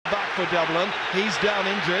for Dublin. He's down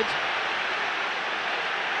injured.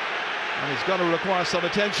 And he's going to require some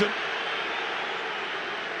attention.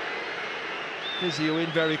 Physio in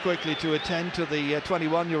very quickly to attend to the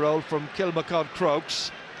 21-year-old from Kilmacud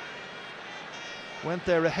Crokes. Went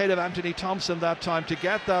there ahead of Anthony Thompson that time to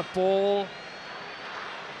get that ball.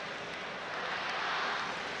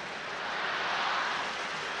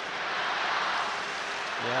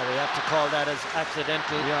 Yeah, we have to call that as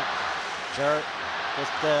accidental. Yeah. Sure.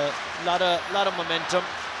 Just a lot of momentum.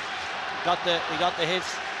 He got the hit.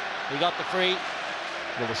 He got the free.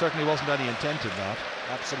 Well, there certainly wasn't any intent in that.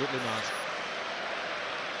 Absolutely not.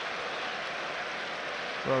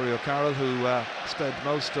 Rory O'Carroll, who spent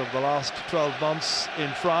most of the last 12 months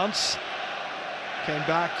in France, came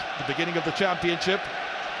back at the beginning of the championship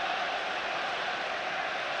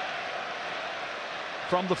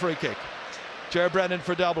from the free kick. Ger Brennan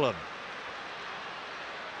for Dublin,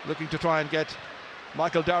 looking to try and get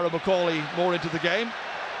Michael Darragh-Macaulay more into the game.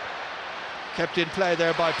 Kept in play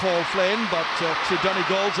there by Paul Flynn, but to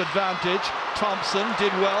Donegal's advantage. Thompson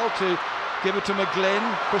did well to give it to McGlynn.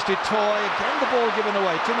 Christy Toy, again the ball given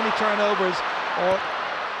away. Too many turnovers or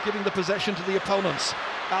giving the possession to the opponents.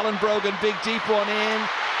 Alan Brogan, big deep one in.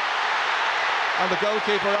 And the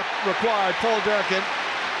goalkeeper required, Paul Durkin.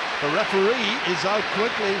 The referee is out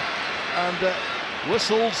quickly and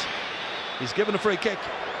whistles. He's given a free kick.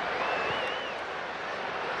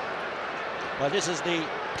 Well, this is the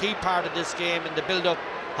key part of this game in the build-up,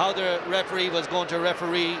 how the referee was going to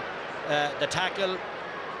referee the tackle.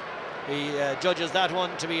 He judges that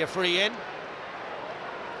one to be a free in.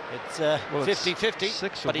 It's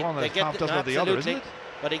 50-50, but they get the other, isn't it?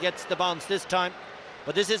 But he gets the bounce this time.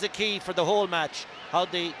 But this is a key for the whole match, how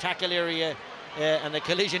the tackle area and the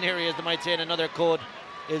collision area, as they might say in another code,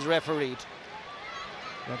 is refereed.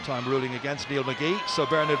 That time ruling against Neil McGee. So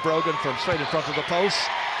Bernard Brogan from straight in front of the post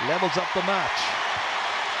levels up the match.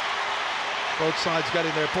 Both sides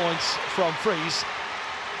getting their points from frees.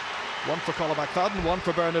 One for Colin McFadden, one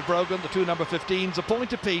for Bernard Brogan. The two number 15s, a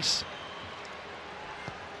point apiece.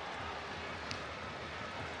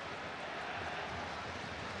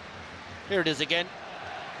 Here it is again.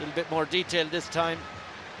 A little bit more detail this time.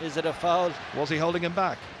 Is it a foul? Was he holding him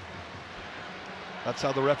back? That's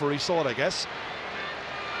how the referee saw it, I guess.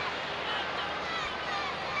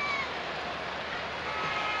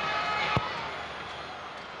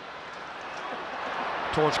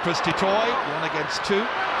 Towards Christy Toy, 1 against 2.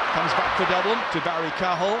 Comes back for Dublin to Barry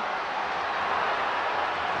Cahill.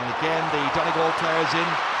 And again the Donegal players in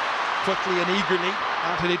quickly and eagerly.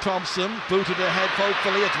 Anthony Thompson booted ahead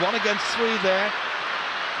hopefully. It's 1 against 3 there.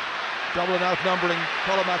 Dublin outnumbering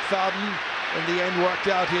Colin McFadden. In the end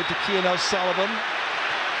worked out here to Cian O'Sullivan.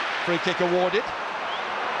 Free kick awarded.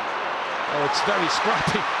 Oh, it's very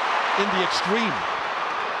scrappy in the extreme.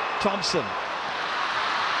 Thompson.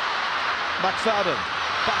 McFadden.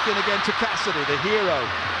 Back in again to Cassidy, the hero,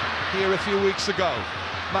 here a few weeks ago.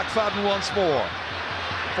 McFadden once more.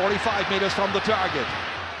 45 metres from the target.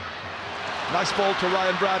 Nice ball to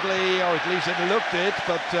Ryan Bradley, or at least it looked it,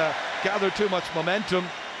 but gathered too much momentum.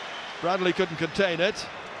 Bradley couldn't contain it.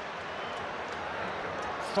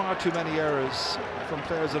 Far too many errors from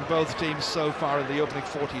players in both teams so far in the opening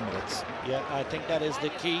 14 minutes. Yeah, I think that is the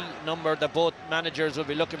key number that both managers will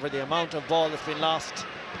be looking for, the amount of ball that's been lost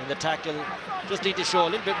in the tackle. Just need to show a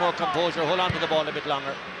little bit more composure, hold on to the ball a bit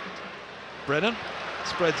longer. Brennan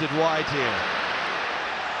spreads it wide here.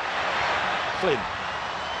 Flynn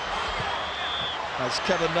has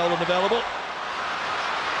Kevin Nolan available.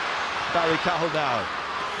 Barry Cahill now.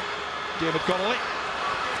 David Connolly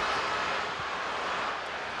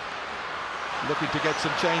looking to get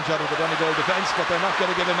some change out of the Donegal defence, but they're not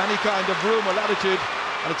going to give him any kind of room or latitude,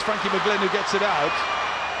 and it's Frankie McGlynn who gets it out.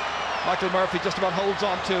 Michael Murphy just about holds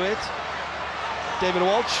on to it. David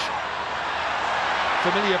Walsh,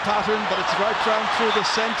 familiar pattern, but it's right round through the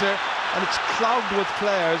centre, and it's clogged with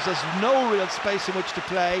players. There's no real space in which to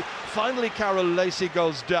play. Finally Carol Lacey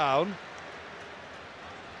goes down.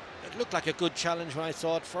 It looked like a good challenge when I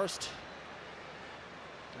saw it first,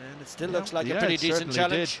 and it still looks like a pretty decent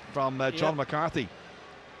challenge from John McCarthy.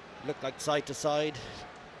 Looked like side to side.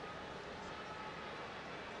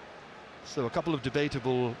 So a couple of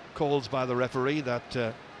debatable calls by the referee.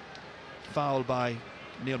 That foul by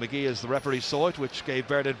Neil McGee, as the referee saw it, which gave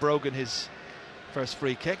Bernard Brogan his first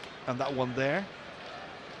free kick, and that one there.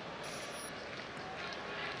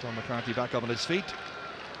 John McCarthy back up on his feet.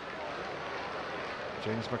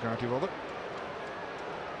 James McCarthy, rather.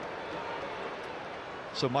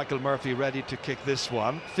 So Michael Murphy ready to kick this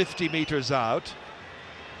one, 50 metres out.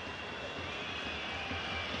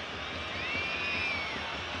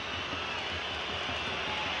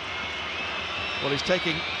 Well, he's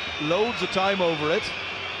taking loads of time over it.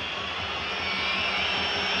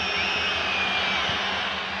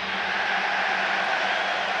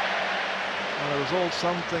 Well, it was all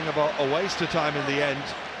something about a waste of time in the end.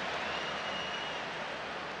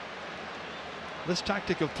 This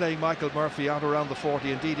tactic of playing Michael Murphy out around the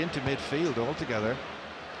 40, indeed into midfield altogether.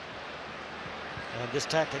 And this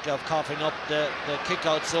tactic of coughing up the kick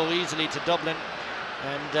out so easily to Dublin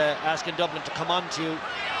and asking Dublin to come on to you,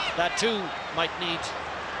 that too might need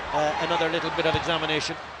another little bit of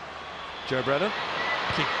examination. Ger Brennan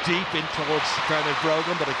kick deep in towards Bernard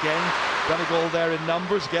Brogan, but again Donegal there in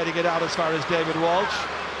numbers, getting it out as far as David Walsh.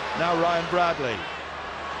 Now Ryan Bradley.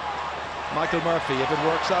 Michael Murphy, if it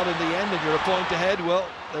works out in the end and you're a point ahead, well,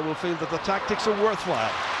 they will feel that the tactics are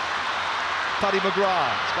worthwhile. Paddy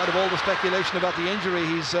McGrath, in spite of all the speculation about the injury,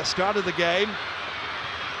 he's started the game.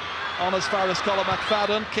 On as far as Colin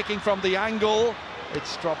McFadden, kicking from the angle.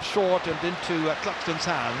 It's dropped short and into Cluxton's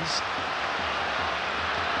hands.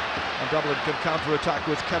 And Dublin can counter-attack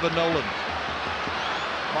with Kevin Nolan.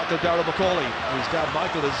 Michael Darragh Macaulay, whose dad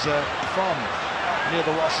Michael is from near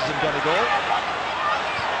the Rosses in Donegal.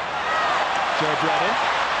 Ger Brennan.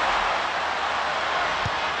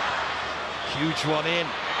 Huge one in.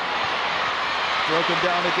 Broken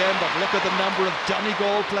down again, but look at the number of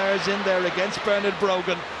Donegal players in there against Bernard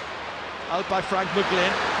Brogan. Out by Frank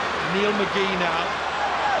McGlynn. Neil McGee now.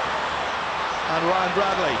 And Ryan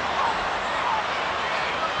Bradley.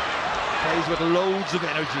 Plays with loads of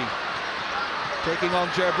energy. Taking on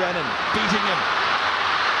Ger Brennan. Beating him.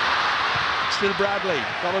 Still Bradley.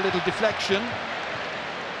 Got a little deflection.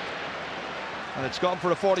 And it's gone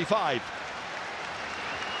for a 45.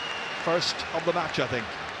 First of the match, I think.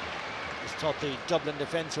 Just thought the Dublin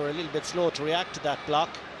defence were a little bit slow to react to that block.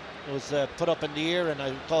 It was put up in the air, and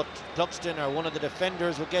I thought Cluxton or one of the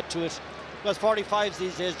defenders would get to it. Because 45s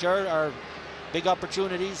these days, Ger, are big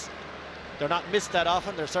opportunities. They're not missed that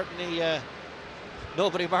often. They're certainly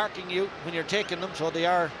nobody marking you when you're taking them, so they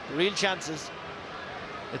are real chances.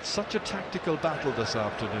 It's such a tactical battle this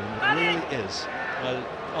afternoon. It really is. Well,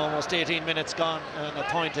 almost 18 minutes gone and a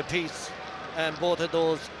point apiece, and both of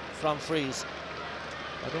those from frees.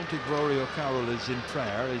 I don't think Rory O'Carroll is in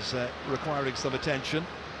prayer, is requiring some attention.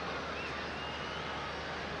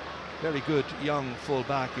 Very good young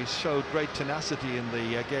full-back. He's showed great tenacity in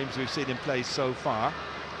the games we've seen him play so far.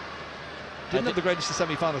 Didn't have the greatest of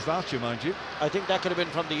semi-finals last year, mind you. I think that could have been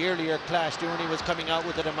from the earlier clash. Dooney was coming out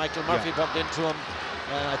with it and Michael Murphy bumped into him.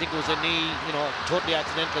 I think it was a knee, you know, totally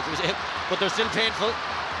accidental. It was hip, but they're still painful.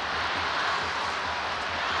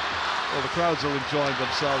 Well, the crowds are enjoying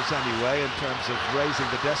themselves anyway in terms of raising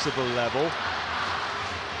the decibel level.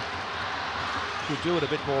 Could do it a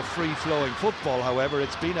bit more free-flowing football, however.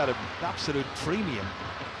 It's been at an absolute premium.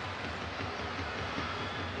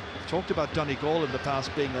 Talked about Donegal in the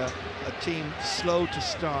past being a team slow to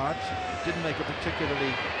start. Didn't make a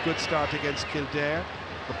particularly good start against Kildare.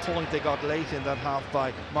 The point they got late in that half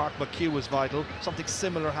by Mark McHugh was vital. Something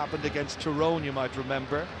similar happened against Tyrone, you might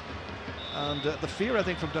remember. And the fear, I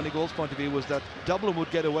think, from Donegal's point of view was that Dublin would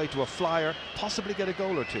get away to a flyer, possibly get a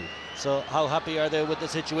goal or two. So how happy are they with the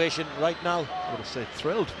situation right now? I would have said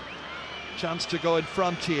thrilled. Chance to go in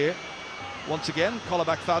front here. Once again, Colin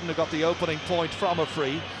McFadden who got the opening point from a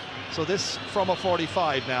free. So this from a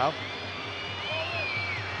 45 now.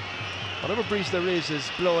 Whatever breeze there is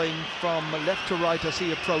blowing from left to right as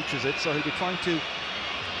he approaches it. So he'll be trying to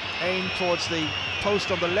aim towards the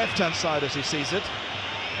post on the left-hand side as he sees it.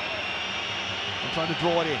 And trying to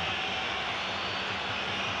draw it in.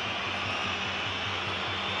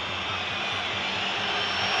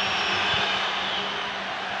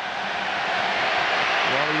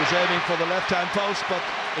 Well, he was aiming for the left-hand post, but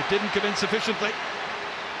it didn't come in sufficiently.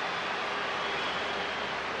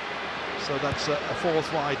 So that's a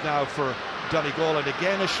fourth wide now for Donegal, and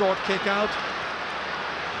again a short kick out.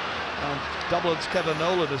 And Dublin's Kevin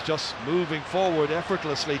Nolan is just moving forward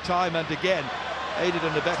effortlessly time and again, aided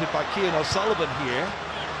and abetted by Cian O'Sullivan here.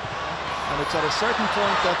 And it's at a certain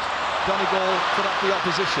point that Donegal put up the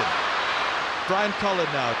opposition. Brian Cullen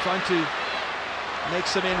now trying to make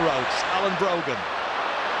some inroads. Alan Brogan.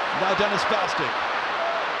 Now Dennis Bastick.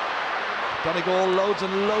 Donegal loads and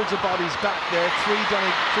loads of bodies back there. Three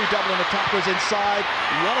Dublin attackers inside.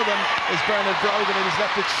 One of them is Bernard Brogan, and he's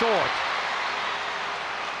left it short.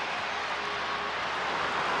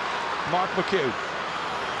 Mark McHugh.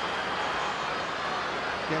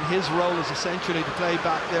 Again, his role is essentially to play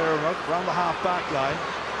back there around the half-back line.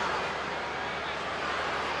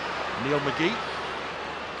 Neil McGee.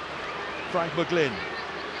 Frank McGlynn.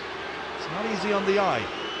 It's not easy on the eye.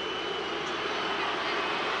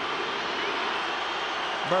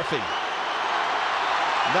 Murphy.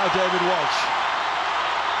 Now David Walsh.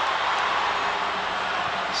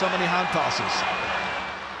 So many hand passes.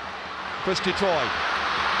 Christy Toy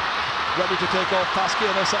ready to take off Pasky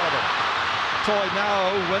and O'Sullivan. Toy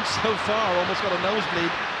now went so far, almost got a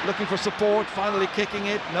nosebleed, looking for support, finally kicking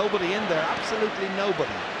it. Nobody in there, absolutely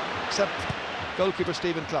nobody, except goalkeeper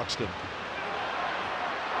Stephen Cloxton.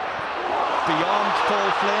 Beyond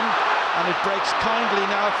Paul Flynn, and it breaks kindly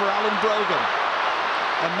now for Alan Brogan,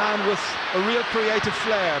 a man with a real creative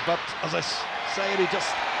flair, but as I say it, he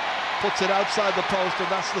just puts it outside the post,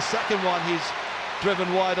 and that's the second one he's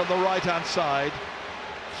driven wide on the right-hand side.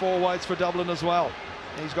 4 wides for Dublin as well.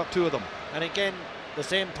 He's got 2 of them. And again, the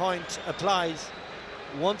same point applies.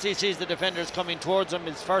 Once he sees the defenders coming towards him,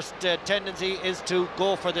 his first tendency is to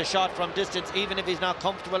go for the shot from distance, even if he's not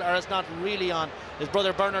comfortable or it's not really on. His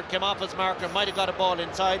brother Bernard came off his marker, might have got a ball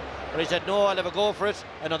inside, but he said, no, I'll have a go for it,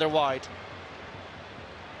 another wide.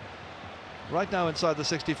 Right now inside the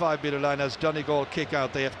 65-metre line as Donegal kick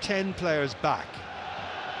out, they have 10 players back.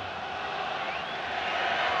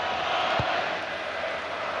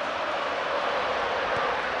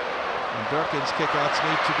 Durkin's kickouts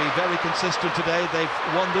need to be very consistent today.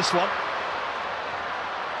 They've won this one.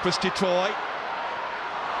 Christy Toy.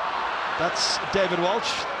 That's David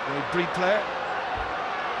Walsh, the breed player.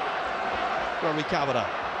 Rory Kavanagh.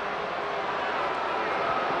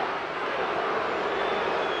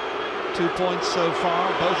 2 points so far,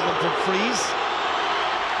 both of them from frees.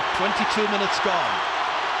 22 minutes gone.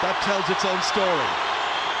 That tells its own story.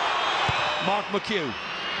 Mark McHugh.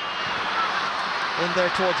 In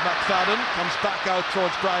there towards McFadden, comes back out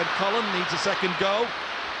towards Brian Cullen, needs a second go.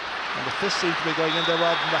 And the fist seems to be going in there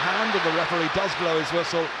rather than the hand, and the referee does blow his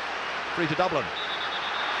whistle. Free to Dublin.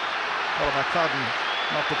 Well, McFadden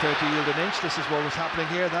not prepared to yield an inch. This is what was happening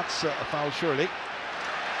here. That's a foul, surely.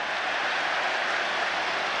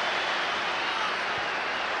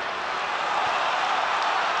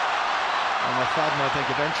 And McFadden, I think,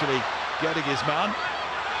 eventually getting his man.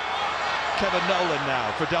 Kevin Nolan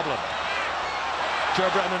now for Dublin. Joe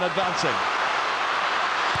Brennan advancing.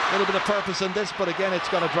 A little bit of purpose in this, but again it's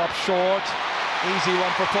going to drop short. Easy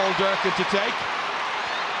one for Paul Durkin to take.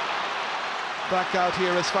 Back out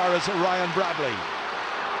here as far as Ryan Bradley.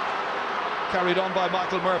 Carried on by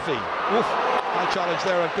Michael Murphy. Oof, high challenge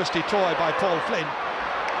there on Christy Toy by Paul Flynn.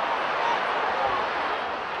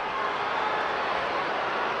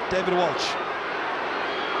 David Walsh.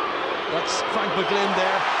 That's Frank McGlynn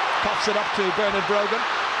there. Pops it up to Bernard Brogan.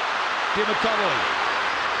 Diarmuid Connolly.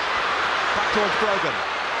 Back towards Brogan.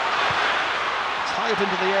 It's high up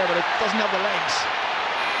into the air, but it doesn't have the legs.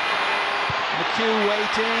 McHugh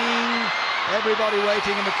waiting. Everybody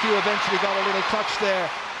waiting, and McHugh eventually got a little touch there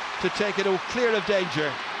to take it clear of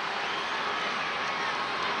danger.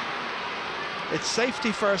 It's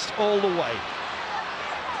safety first all the way.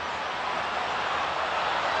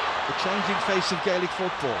 The changing face of Gaelic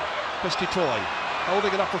football. Christy Toy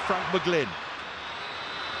holding it up for Frank McGlynn.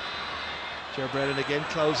 Joe Brennan again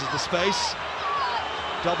closes the space.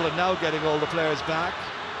 Dublin now getting all the players back.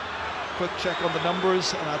 Quick check on the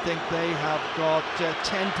numbers, and I think they have got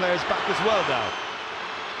 10 players back as well now.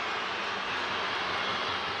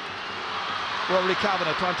 Rory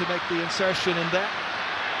Kavanagh trying to make the insertion in there.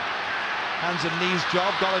 Hands and knees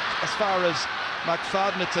job, got it as far as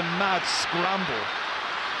McFadden. It's a mad scramble.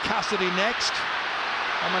 Cassidy next.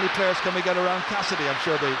 How many players can we get around Cassidy? I'm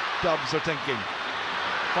sure the Dubs are thinking.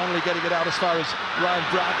 Finally getting it out as far as Ryan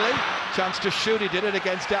Bradley. Chance to shoot, he did it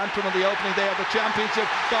against Antrim on the opening day of the championship.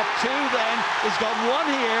 Got 2 then, he's got 1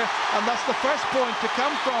 here, and that's the first point to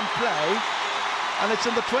come from play, and it's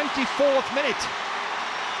in the 24th minute.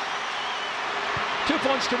 2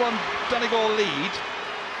 points to 1 Donegal lead,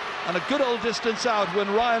 and a good old distance out when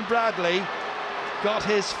Ryan Bradley got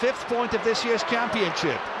his 5th point of this year's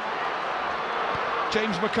championship.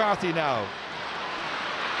 James McCarthy now.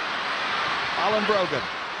 Alan Brogan.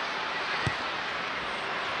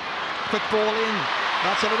 Quick ball in.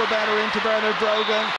 That's a little better into Bernard Brogan.